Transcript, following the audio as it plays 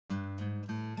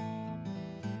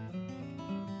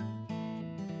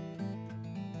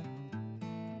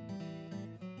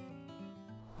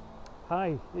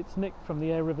Hi, it's Nick from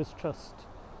the Aire Rivers Trust.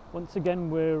 Once again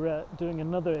we're doing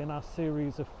another in our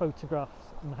series of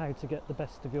photographs and how to get the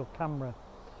best of your camera.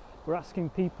 We're asking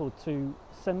people to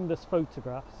send us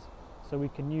photographs so we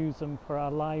can use them for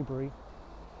our library,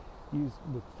 use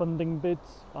with funding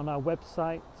bids on our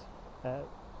website,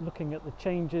 looking at the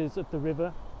changes of the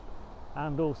river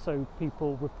and also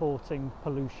people reporting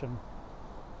pollution.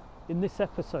 In this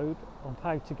episode of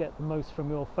how to get the most from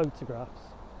your photographs,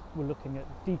 we're looking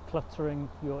at decluttering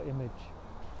your image.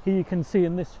 Here you can see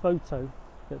in this photo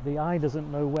that the eye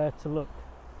doesn't know where to look.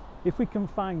 If we can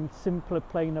find simpler,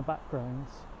 plainer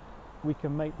backgrounds, we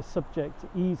can make the subject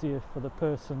easier for the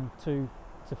person to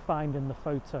find in the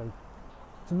photo.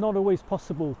 It's not always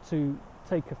possible to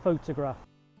take a photograph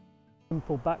with a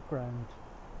simple background,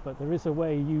 but there is a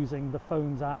way using the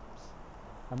phone's apps,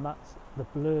 and that's the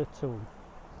blur tool.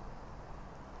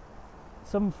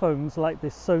 Some phones, like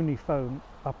this Sony phone,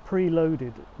 are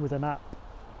preloaded with an app,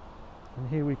 and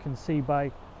here we can see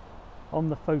on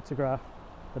the photograph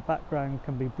the background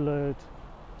can be blurred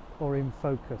or in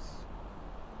focus.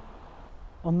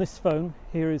 On this phone,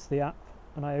 here is the app,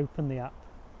 and I open the app,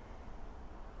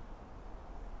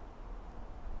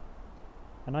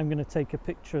 and I'm going to take a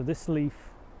picture of this leaf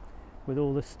with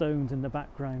all the stones in the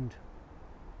background.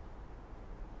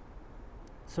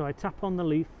 So I tap on the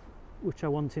leaf which I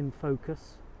want in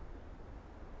focus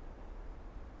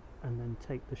and then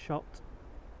take the shot.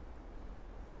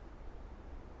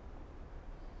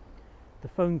 The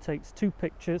phone takes 2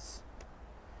 pictures,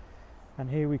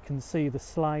 and here we can see the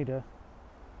slider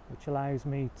which allows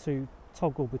me to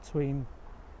toggle between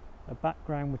a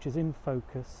background which is in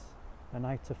focus and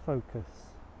out of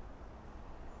focus.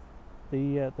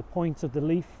 The point of the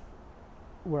leaf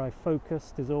where I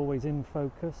focused is always in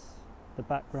focus. The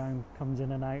background comes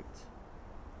in and out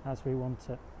as we want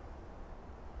it.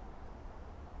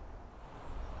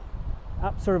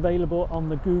 Apps are available on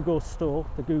the Google Store,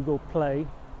 the Google Play.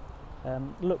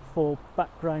 Look for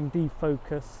background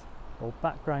defocus or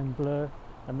background blur,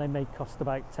 and they may cost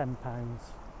about £10.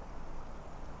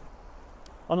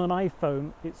 On an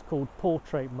iPhone it's called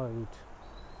portrait mode,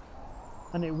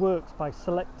 and it works by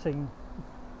selecting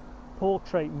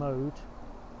portrait mode,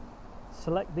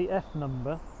 select the F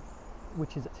number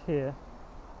which is here,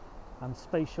 and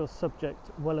space your subject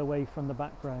well away from the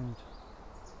background.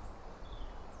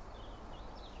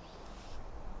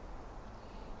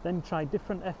 Then try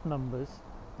different F numbers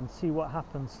and see what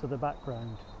happens to the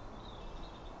background.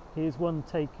 Here's one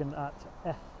taken at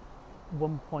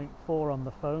f1.4 on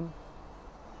the phone,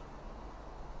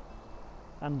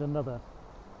 and another.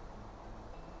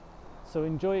 So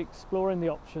enjoy exploring the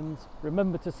options.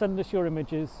 Remember to send us your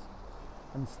images,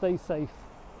 and stay safe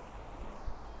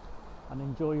and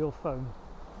enjoy your phone.